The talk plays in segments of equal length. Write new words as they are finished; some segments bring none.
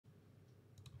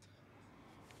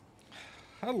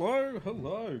Hello,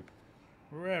 hello.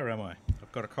 Where am I?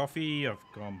 I've got a coffee,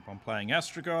 I'm playing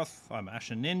Astragoth, I'm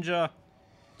Ashen Ninja.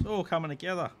 It's all coming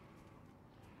together.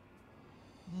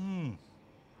 You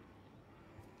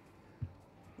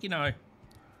know,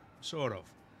 sort of.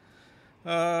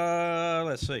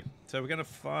 Let's see. So we're going to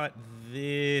fight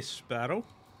this battle.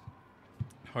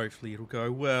 Hopefully it'll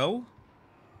go well.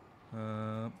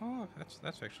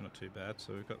 That's actually not too bad.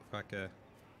 So we've got like a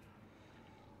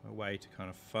way to kind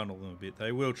of funnel them a bit.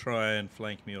 They will try and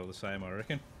flank me all the same, I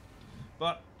reckon.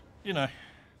 But, you know,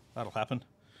 that'll happen.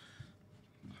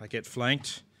 I get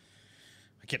flanked.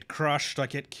 I get crushed. I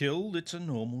get killed. It's a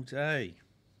normal day.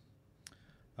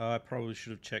 I probably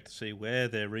should have checked to see where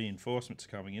their reinforcements are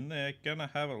coming in. They're going to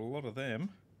have a lot of them.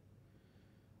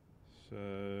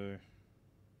 So...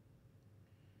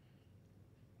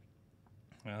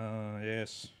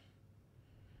 yes.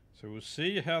 So we'll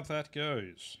see how that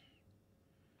goes.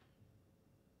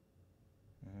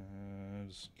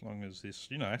 As long as this,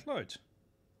 loads.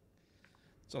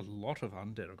 It's a lot of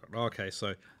undead I've got. Okay,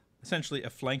 so essentially a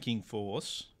flanking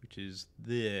force, which is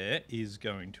there, is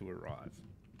going to arrive.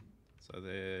 So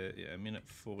they're, a minute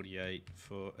 48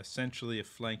 for essentially a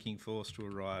flanking force to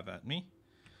arrive at me.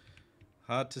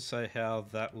 Hard to say how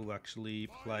that will actually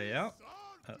play out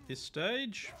at this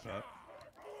stage, but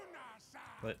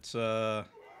let's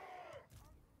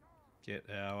get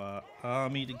our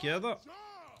army together.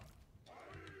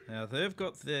 Now they've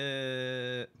got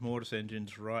their mortis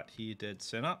engines right here dead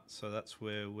center, so that's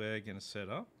where we're going to set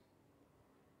up.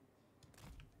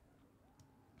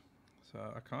 So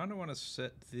I kind of want to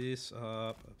set this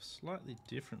up slightly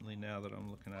differently now that I'm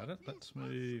looking at it. Let's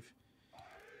move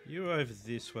you over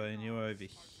this way and you over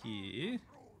here.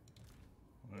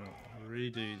 We'll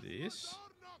redo this.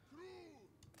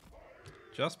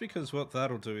 Just because what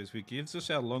that'll do is it gives us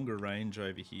our longer range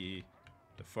over here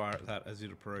to fire at that as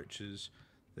it approaches.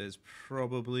 There's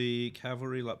probably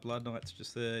cavalry like Blood Knights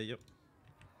just there, yep.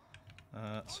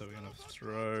 So we're going to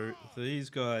throw these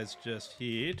guys just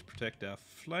here to protect our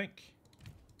flank.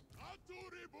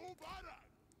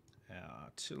 Our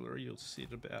artillery will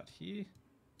sit about here.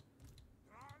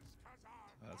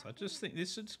 So I just think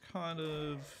this is kind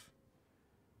of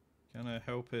going to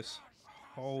help us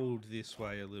hold this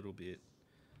way a little bit.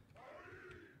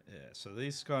 Yeah, so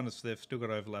these kind of, they've still got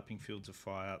overlapping fields of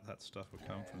fire. That stuff will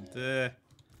come from there.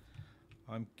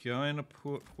 I'm going to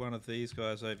put one of these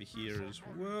guys over here as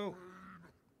well.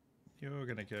 You're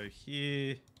going to go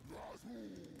here.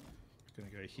 Going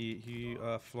to go here. You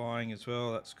are flying as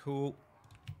well. That's cool.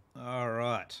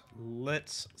 Alright,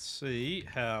 let's see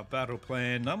how battle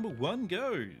plan number 1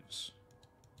 goes.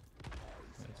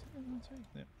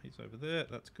 Yep, he's over there.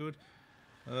 That's good.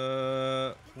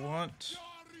 Want...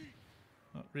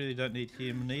 Not really, don't need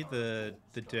him. Need the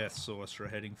Death Sorcerer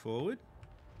heading forward.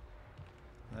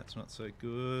 That's not so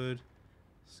good.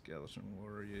 Skeleton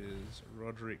Warriors.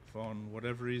 Roderick Von,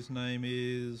 whatever his name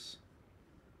is.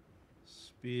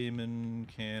 Spearmen,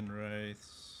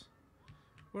 Canwraiths.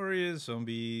 Warriors,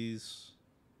 Zombies.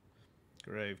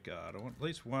 Graveguard. I want at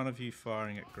least one of you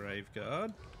firing at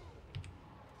Graveguard.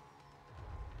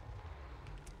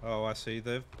 Oh, I see.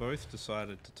 They've both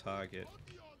decided to target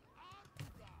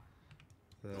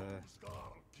that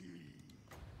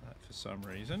for some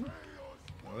reason.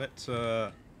 Well, let's see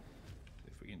if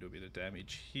we can do a bit of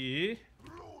damage here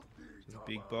to the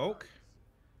big bulk.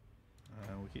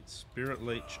 We'll hit Spirit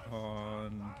Leech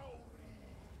on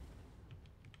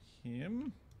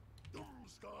him.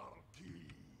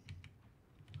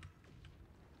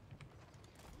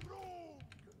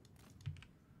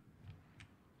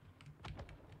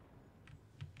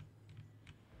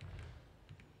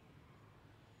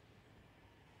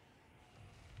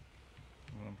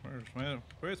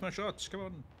 Where's my shots? Come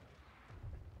on.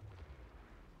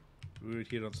 Good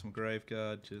hit on some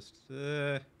Graveguard just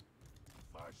there.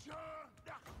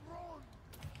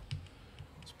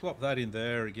 Let's plop that in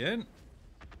there again.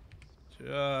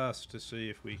 Just to see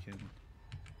if we can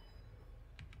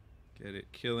get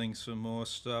it killing some more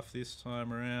stuff this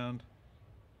time around.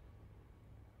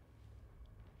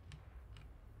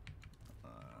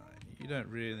 You don't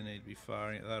really need to be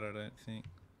firing at that, I don't think.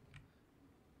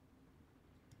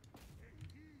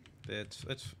 It's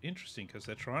interesting because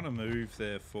they're trying to move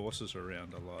their forces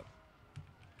around a lot.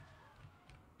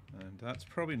 And that's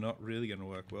probably not really going to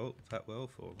work that well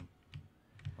for them,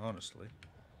 honestly.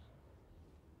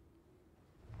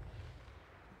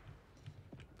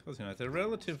 Because, they're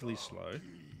relatively slow.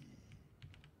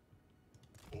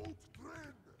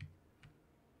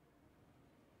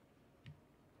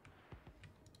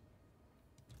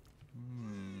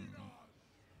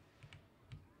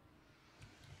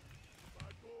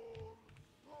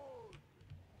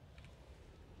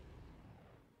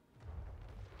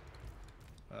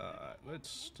 let's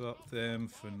stop them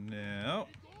for now.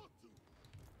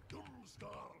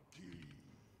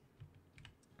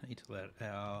 Need to let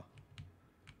our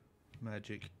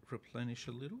magic replenish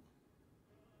a little.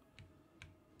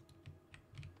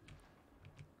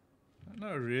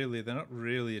 No, really, they're not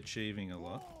really achieving a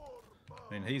lot.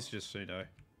 I mean, he's just, you know,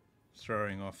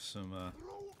 throwing off some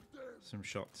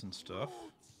shots and stuff.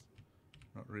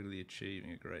 Not really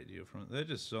achieving a great deal from it. They're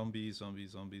just zombies,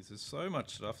 zombies, zombies. There's so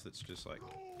much stuff that's just like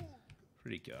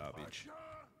pretty garbage.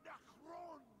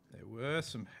 There were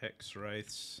some hex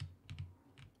wraiths.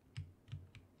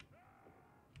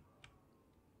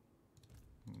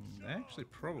 They actually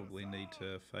probably need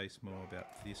to face more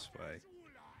about this way.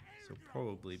 There'll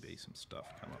probably be some stuff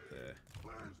come up there.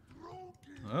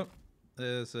 Oh,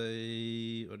 there's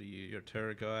a... what are you? You're a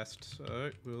Terrorgeist,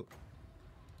 so we'll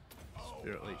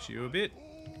Spirit Leech you a bit.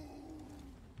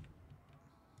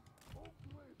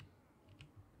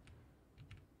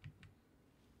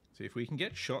 See if we can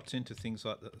get shots into things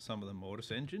like some of the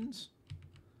Mortis engines.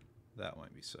 That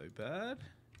won't be so bad.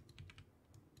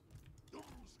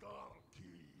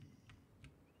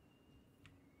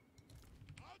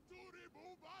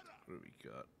 What do we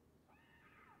got?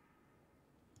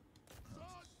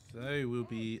 They will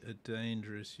be a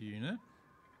dangerous unit.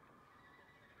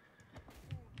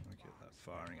 I'll get that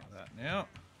firing at that now.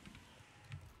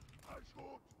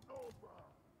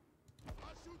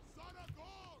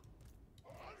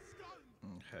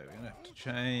 Okay, we're going to have to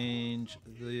change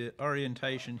the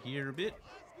orientation here a bit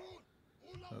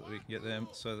so that we can get them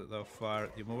so that they'll fire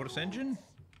at the Mortis engine.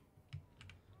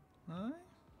 No?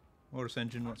 Mortis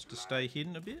engine wants to stay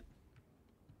hidden a bit.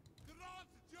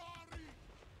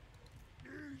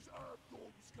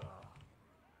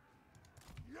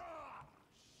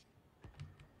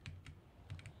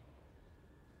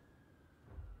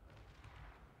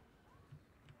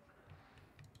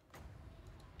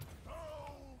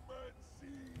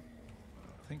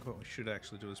 I think what we should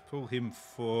actually do is pull him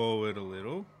forward a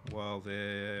little while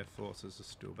their forces are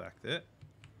still back there.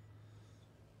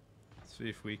 See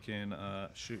if we can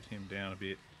shoot him down a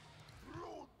bit.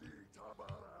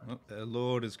 Oh, their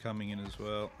Lord is coming in as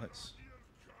well. Let's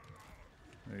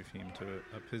move him to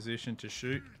a position to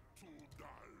shoot.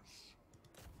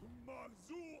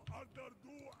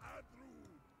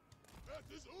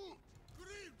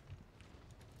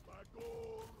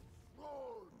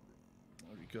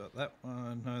 We got that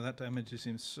one. No, that damages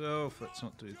himself. Let's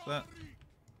not do that.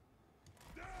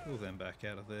 Pull them back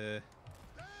out of there.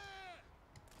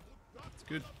 That's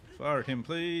good. Fire at him,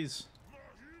 please.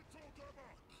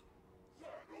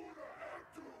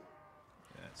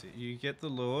 That's it. You get the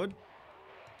Lord.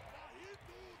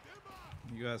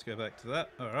 You guys go back to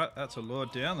that. Alright, that's a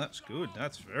Lord down. That's good.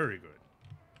 That's very good.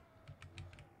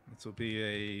 This will be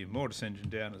a Mortis engine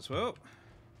down as well.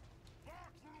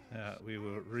 We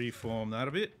will reform that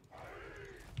a bit.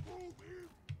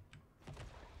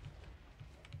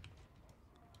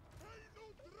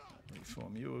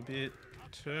 Reform you a bit.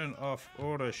 Turn off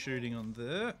auto shooting on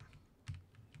there.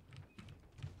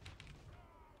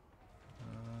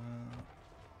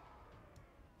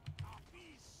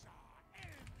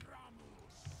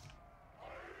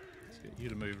 Let's get you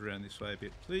to move around this way a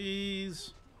bit,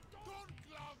 please.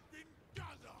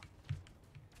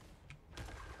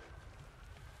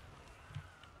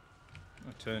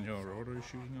 Turn your auto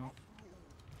shooting off.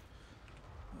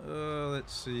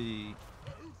 Let's see.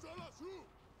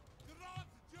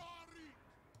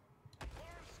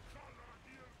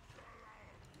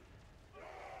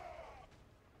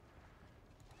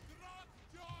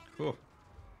 Cool.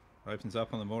 Opens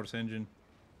up on the Mortis engine.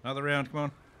 Another round, come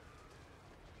on.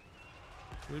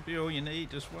 Would be all you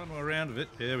need, just one more round of it.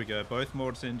 There we go, both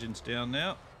Mortis engines down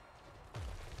now.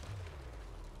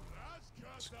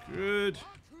 That's good.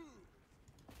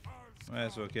 May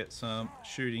as well get some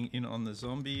shooting in on the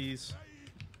zombies.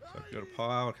 So I've got a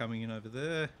pile coming in over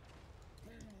there.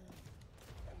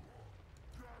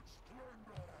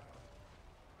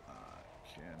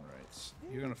 Can wraiths.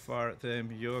 You're going to fire at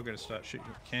them. You're going to start shooting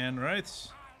at can wraiths.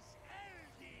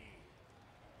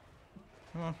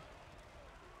 Come on.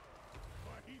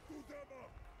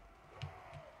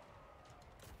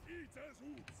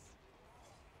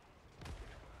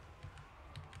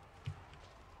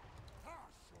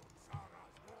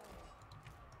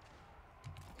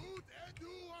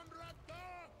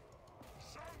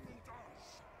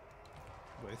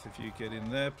 Both of you get in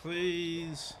there,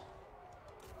 please.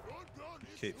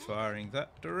 Keep firing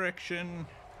that direction.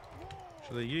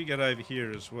 Actually, you get over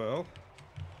here as well.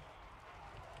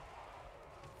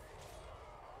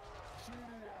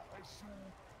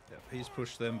 Yep, he's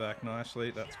pushed them back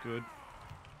nicely. That's good.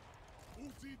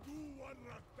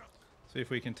 See if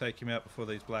we can take him out before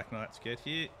these Black Knights get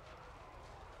here.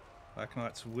 Black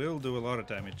Knights will do a lot of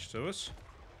damage to us.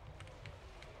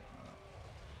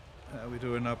 How are we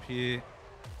doing up here?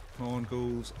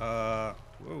 Morngulls are...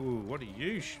 Whoa, what are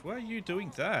you... Why are you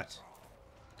doing that?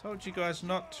 Told you guys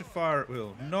not to fire at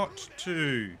will. Not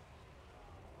to.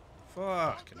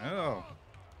 Fucking hell.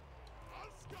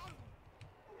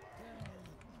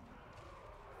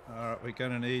 Alright, we're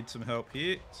going to need some help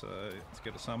here. So, let's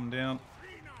get a summon down.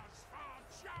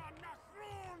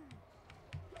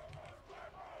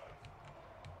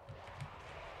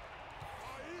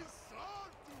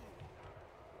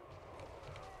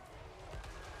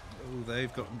 Oh,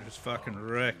 they've gotten just fucking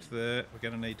wrecked there. We're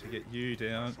going to need to get you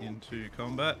down into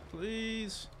combat,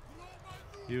 please.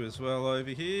 You as well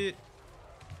over here.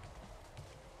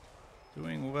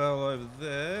 Doing well over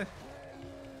there.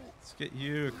 Let's get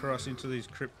you across into these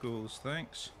crypt ghouls,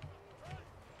 thanks.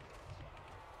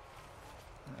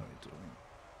 How are we doing?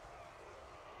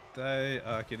 They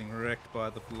are getting wrecked by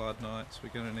the Blood Knights. We're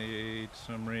going to need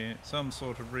some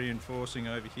sort of reinforcing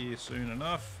over here soon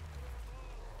enough.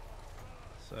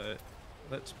 So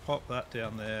let's pop that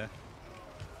down there.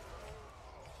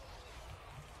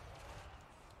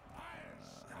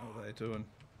 How are they doing?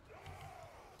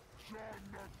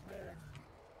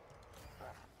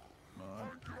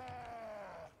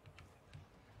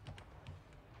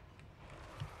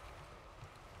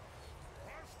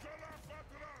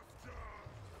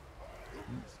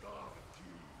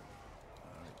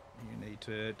 You need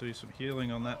to do some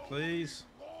healing on that, please.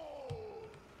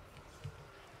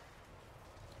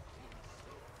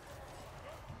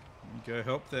 You go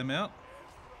help them out.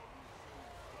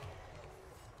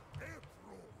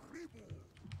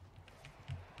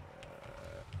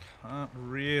 Can't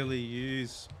really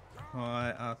use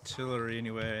my artillery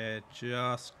anywhere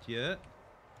just yet.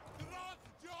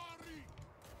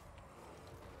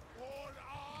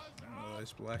 Oh,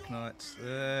 those Black Knights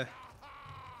there.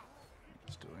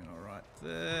 It's doing alright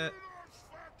there.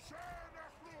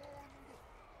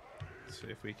 Let's see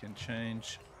if we can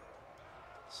change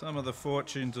some of the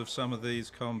fortunes of some of these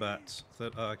combats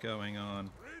that are going on.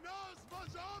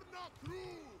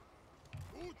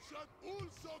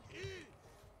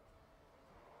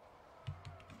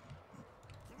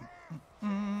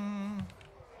 In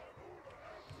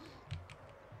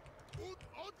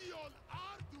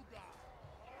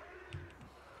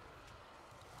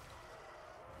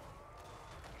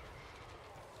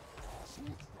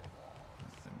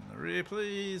the rear,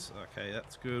 please. Okay,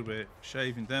 that's good. We're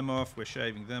shaving them off. We're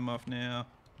shaving them off now.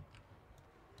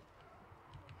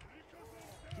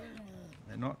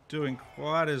 They're not doing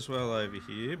quite as well over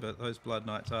here, but those Blood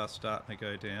Knights are starting to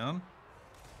go down.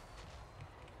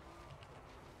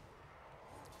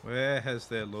 Where has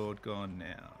their lord gone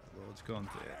now? Lord's gone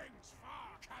there.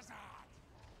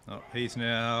 Oh, he's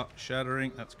now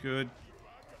shattering. That's good.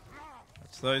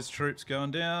 That's those troops going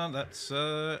down. That's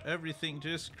everything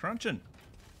just crunching.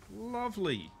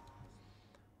 Lovely.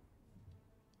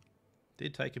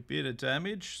 Did take a bit of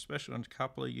damage, especially on a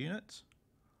couple of units.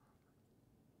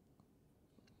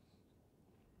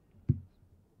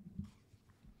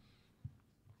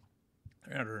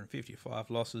 $355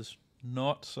 losses.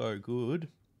 Not so good.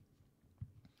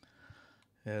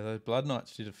 Yeah, those Blood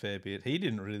Knights did a fair bit. He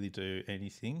didn't really do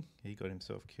anything. He got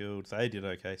himself killed. They did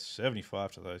okay.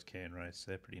 75 to those can race.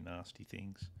 They're pretty nasty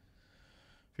things.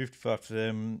 55 to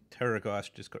them.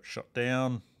 Terrorgeist just got shot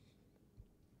down.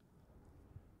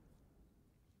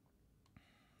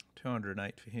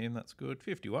 208 for him. That's good.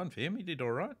 51 for him. He did all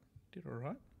right. Did all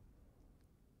right.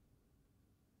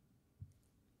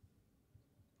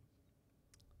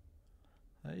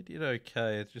 They did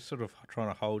okay. It's just sort of trying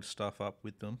to hold stuff up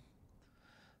with them.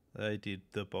 They did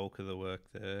the bulk of the work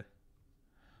there.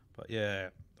 But yeah,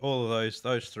 all of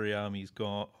those three armies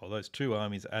gone, or those two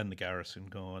armies and the garrison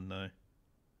gone though.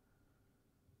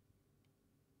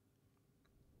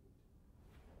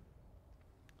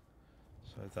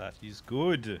 So that is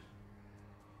good.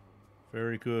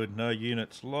 Very good. No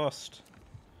units lost.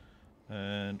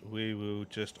 And we will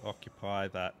just occupy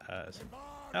that as an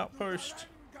outpost.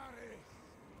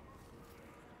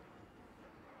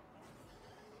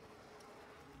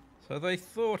 So they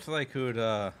thought they could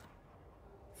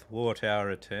thwart our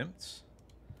attempts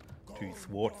to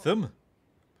thwart them,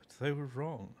 but they were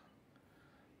wrong.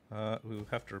 We'll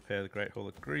have to repair the Great Hall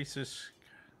of Greasus.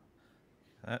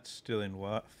 That's still in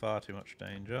far too much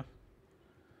danger.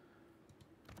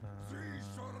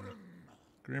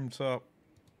 Grimtop.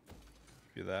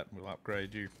 Do that and we'll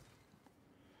upgrade you.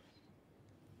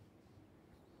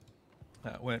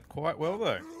 That went quite well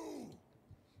though.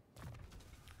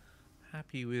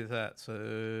 happy with that.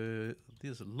 So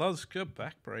there's Luzka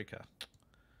Backbreaker.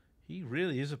 He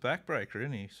really is a backbreaker,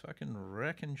 isn't he? He's fucking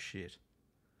wrecking shit.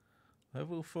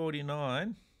 Level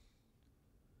 49.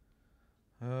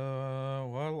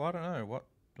 Well, I don't know. What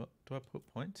do I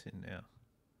put points in now?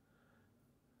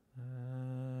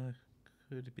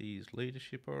 Could be his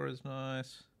leadership aura is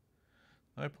nice.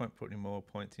 No point putting more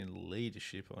points in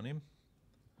leadership on him.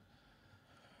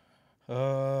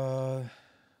 So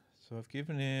I've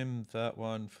given him that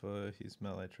one for his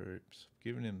melee troops. I've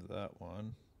given him that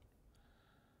one.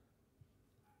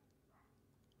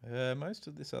 Most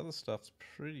of this other stuff's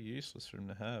pretty useless for him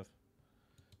to have.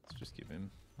 Let's just give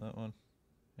him that one.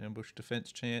 Ambush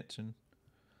defense chance and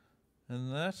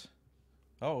that.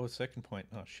 Oh, a second point.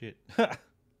 Oh shit.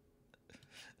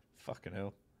 Fucking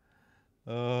hell.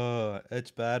 Oh, it's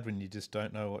bad when you just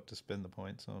don't know what to spend the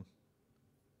points on.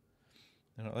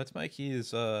 Now, let's make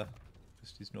his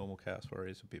just his normal Chaos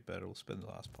Warriors a bit better. We'll spend the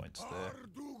last points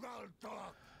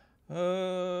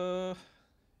there.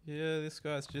 Yeah, this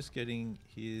guy's just getting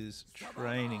his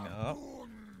training up,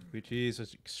 which is an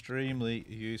extremely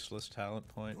useless talent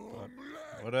point, but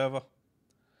whatever.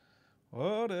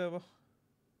 Whatever.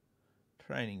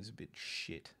 Training's a bit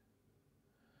shit.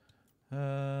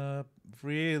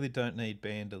 Really don't need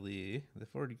Bandolier.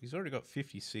 He's already got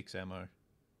 56 ammo.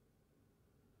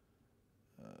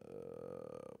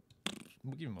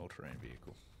 We'll give him all-terrain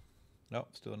vehicle. Nope,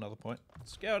 still another point.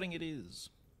 Scouting it is.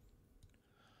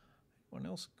 Anyone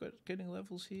else getting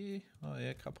levels here? Oh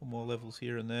yeah, a couple more levels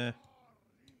here and there.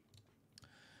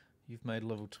 You've made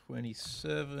level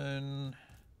 27,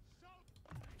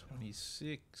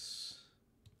 26,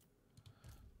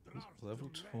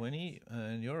 level 20,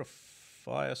 and you're a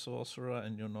fire sorcerer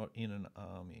and you're not in an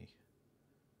army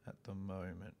at the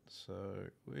moment. So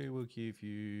we will give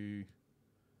you,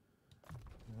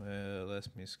 well, less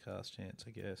miscast chance,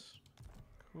 I guess.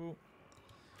 Cool.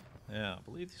 Now, I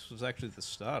believe this was actually the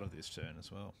start of this turn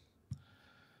as well.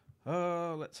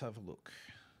 Let's have a look.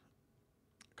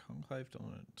 Conclave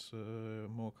Dominant.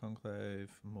 More Conclave,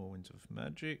 more Winds of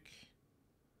Magic.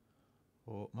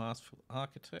 Or Masterful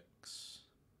Architects.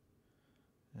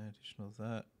 Additional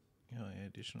that. Oh yeah,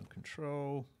 additional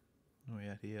control. What are we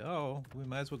at here? Oh, we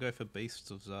may as well go for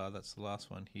Beasts of Zar. That's the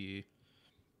last one here.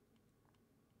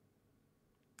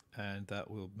 And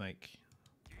that will make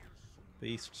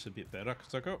Beasts a bit better,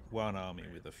 because I've got one army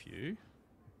with a few.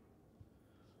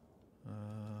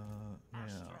 Now.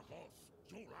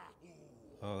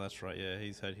 Oh, that's right, yeah,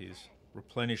 he's had his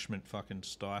replenishment fucking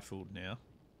stifled now.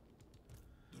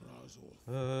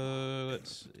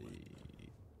 Let's see.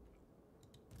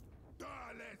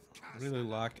 Really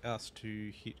like us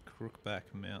to hit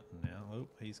Crookback Mountain now. Oh,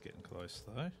 he's getting close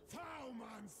though.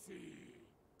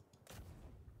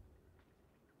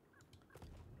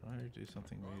 Can I do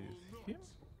something with him?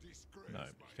 No,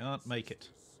 can't make it.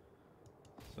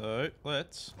 So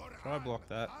let's try block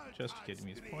that just to get him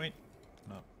his point.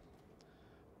 No. I'm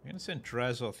going to send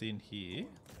Drazoth in here.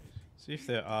 See if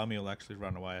their army will actually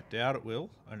run away. I doubt it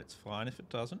will, and it's fine if it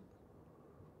doesn't.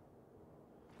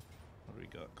 What do we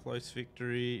got? Close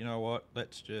victory. You know what?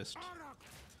 Let's just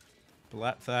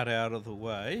blap that out of the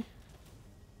way.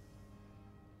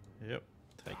 Yep,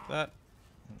 take that.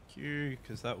 Thank you,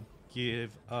 because that will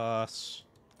give us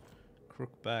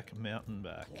Crookback Mountain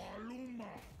back.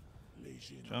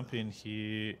 Jump in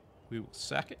here. We will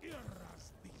sack it.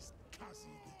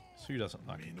 So who doesn't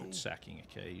like a good sacking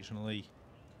occasionally?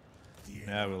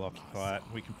 Now we'll occupy it.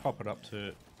 We can pop it up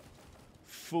to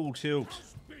full tilt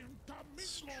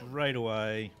straight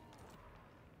away.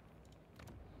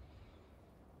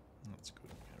 That's good.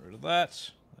 Get rid of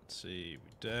that. Let's see.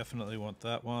 We definitely want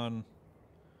that one.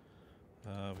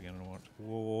 We're going to want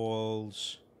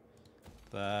walls.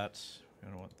 That. We're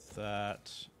going to want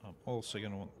that. I'm also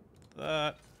going to want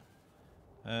that.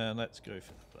 And let's go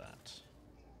for that.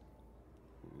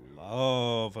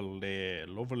 Lovely.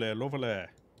 Lovely, lovely.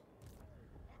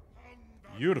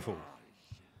 Beautiful.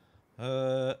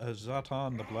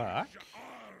 Zatan the Black.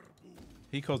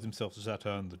 He calls himself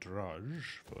Zatan the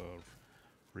Drudge for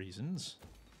reasons.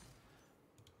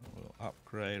 We'll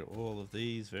upgrade all of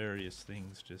these various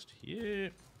things just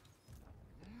here.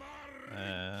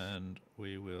 And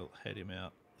we will head him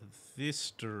out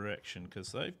this direction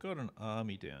because they've got an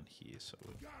army down here. So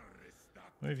we'll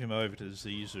move him over to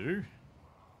Zizu,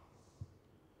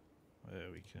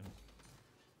 where we can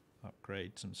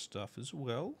upgrade some stuff as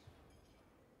well.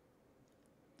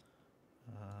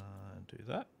 And do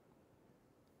that.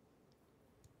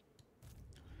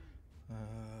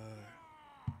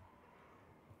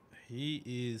 He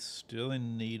is still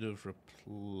in need of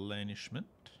replenishment.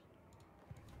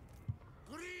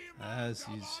 As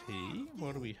is he.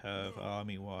 What do we have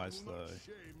army-wise, though?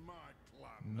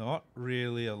 Not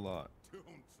really a lot.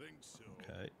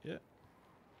 Okay, yeah.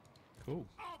 Cool.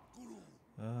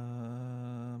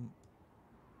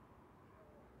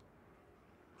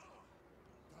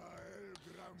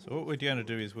 So what we're going to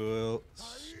do is we'll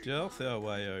stealth our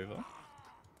way over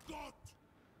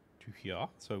to here.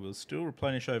 So we'll still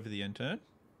replenish over the end turn.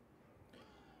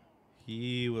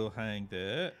 He will hang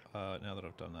there. Now that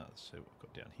I've done that, let's see what we've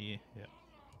got down here. Yeah.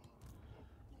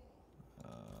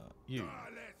 You. No,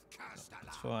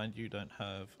 that's fine. You don't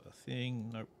have a thing.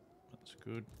 Nope. That's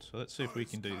good. So let's see if we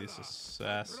can do this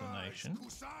assassination.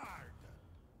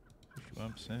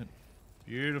 51%.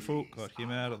 Beautiful. Got him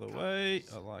out of the way.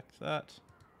 I like that.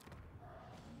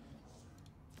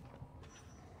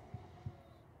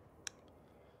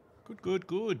 Good, good,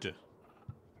 good.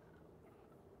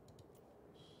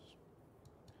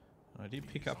 I did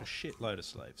pick up a shitload of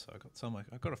slaves, so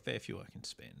I got a fair few I can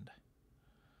spend.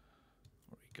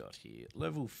 What we got here?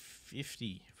 Level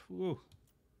 50. Whew.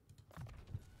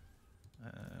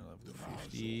 Level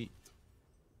 50.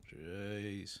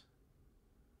 Jeez.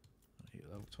 Here,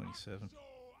 level 27.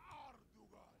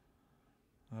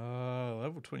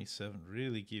 Level 27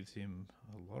 really gives him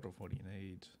a lot of what he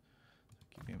needs.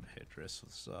 Give him a headdress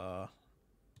of Tsar.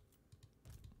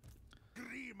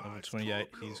 Level 28,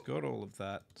 he's got all of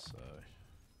that, so...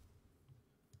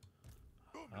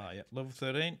 yeah, level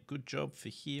 13, good job for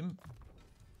him.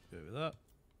 Go with that.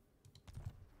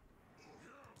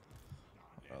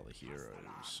 What other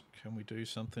heroes can we do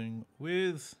something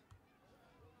with?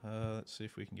 Let's see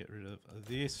if we can get rid of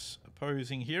this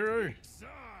opposing hero.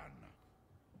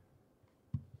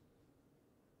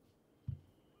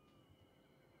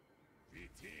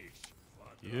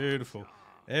 Beautiful.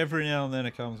 Every now and then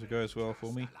it comes and goes well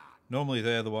for me. Normally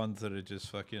they're the ones that are just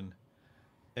fucking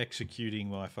executing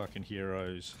my fucking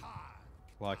heroes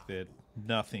like they're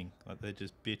nothing. Like they're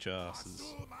just bitch asses.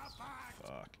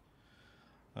 Fuck.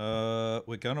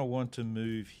 We're gonna want to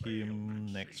move him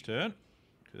next turn,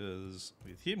 because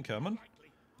with him coming,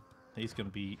 he's gonna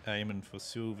be aiming for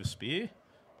Silver Spear.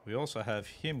 We also have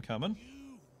him coming,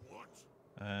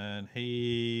 and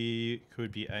he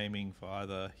could be aiming for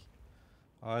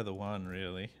either one,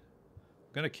 really.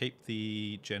 I'm going to keep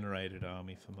the generated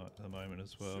army for the moment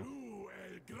as well.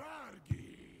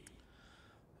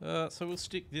 So we'll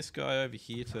stick this guy over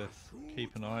here to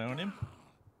keep an eye on him.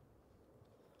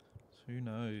 So who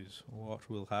knows what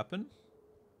will happen.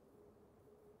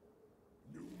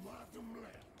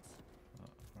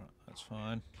 Right, that's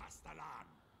fine.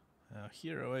 Our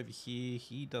hero over here,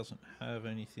 he doesn't have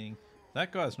anything.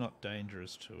 That guy's not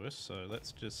dangerous to us, so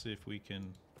let's just see if we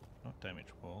can... Not damage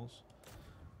walls.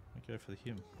 We go for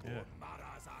him. Yeah.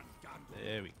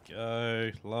 There we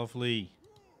go. Lovely.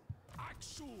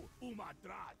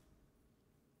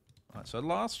 Right, so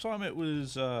last time it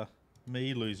was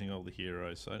me losing all the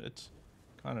heroes, so it's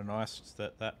kind of nice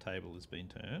that that table has been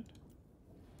turned.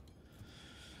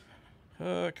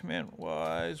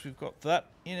 Command-wise, we've got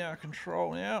that in our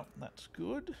control now. That's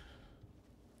good.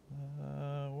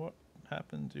 What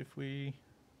happens if we...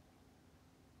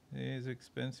 Is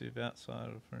expensive outside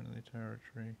of friendly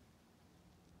territory.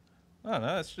 Oh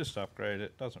no, let's just upgrade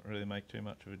it. Doesn't really make too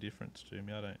much of a difference to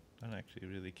me. I don't actually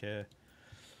really care.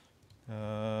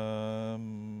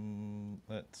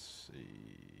 Let's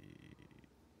see.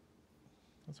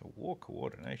 That's a war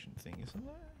coordination thing, isn't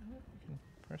it? You can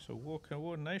press a war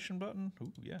coordination button.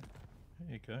 Ooh, yeah.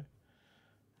 There you go.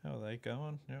 How are they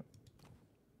going? Yep.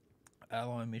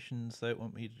 Ally missions. They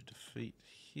want me to defeat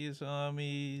his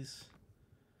armies.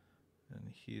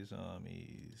 And his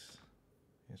armies.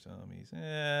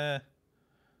 Not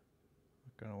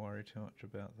gonna worry too much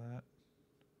about that.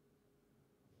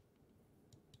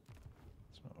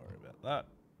 Let's not worry about that.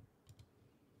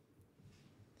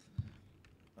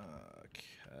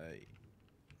 Okay.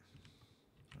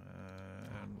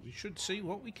 And we should see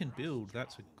what we can build.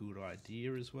 That's a good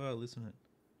idea as well, isn't it?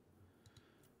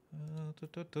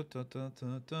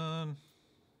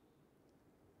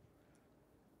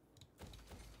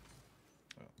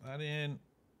 That in.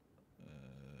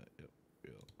 Yep,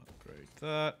 we'll upgrade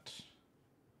that.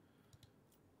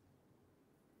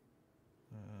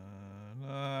 No,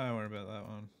 don't worry about that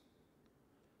one.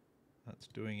 That's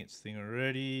doing its thing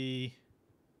already.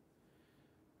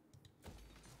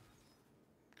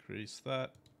 Increase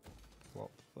that.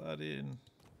 Plop that in.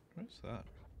 Where's that?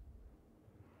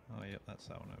 Oh, yep, that's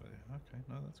that one over there. Okay,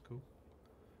 no, that's cool.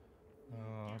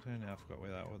 Oh, I don't know. I forgot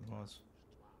where that one was.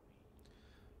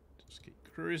 Just keep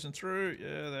cruising through.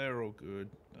 Yeah, they're all good.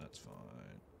 That's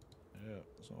fine. Yeah,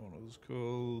 that one was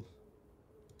cool.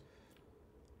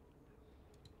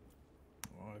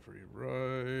 Ivory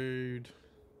Road.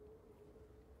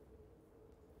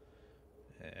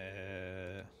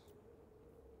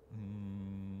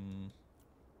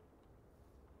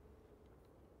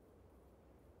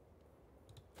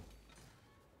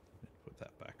 Put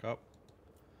that back up.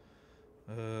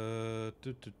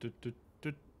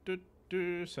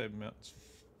 Save amounts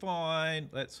fine.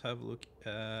 Let's have a look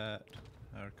at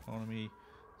our economy.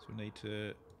 So we need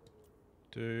to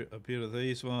do a bit of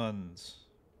these ones.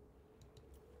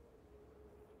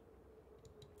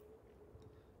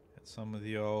 Get some of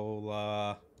the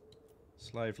old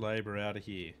slave labour out of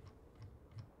here.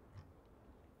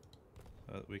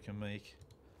 So that we can make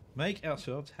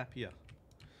ourselves happier.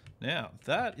 Now,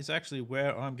 that is actually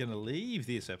where I'm going to leave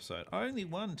this episode. Only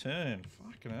one turn.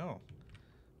 Fucking hell.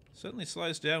 Certainly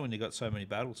slows down when you've got so many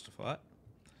battles to fight.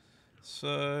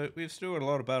 So, we've still got a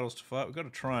lot of battles to fight. We've got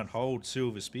to try and hold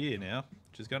Silver Spear now,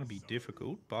 which is going to be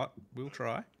difficult, but we'll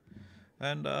try.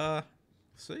 And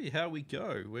see how we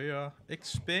go. We are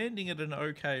expanding at an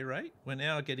okay rate. We're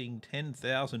now getting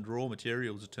 10,000 raw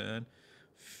materials a turn,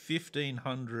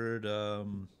 1,500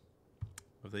 of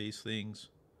these things.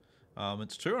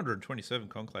 It's 227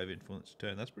 conclave influence a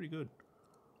turn. That's pretty good.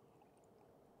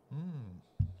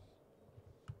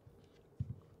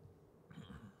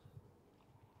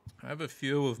 I have a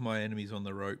few of my enemies on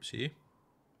the ropes here.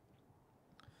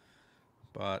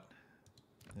 But,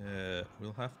 yeah,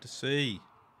 we'll have to see.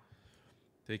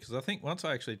 Because I think once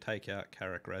I actually take out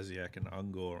Karak, Raziak and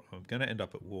Ungor, I'm going to end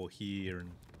up at war here.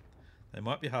 And they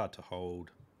might be hard to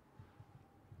hold.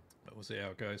 But we'll see how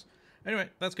it goes. Anyway,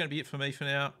 that's going to be it for me for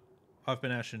now. I've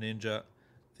been Ash Ninja.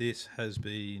 This has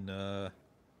been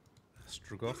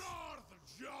Astragoth.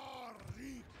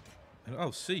 And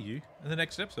I'll see you in the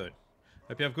next episode.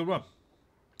 Hope you have a good one.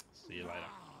 See you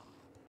later.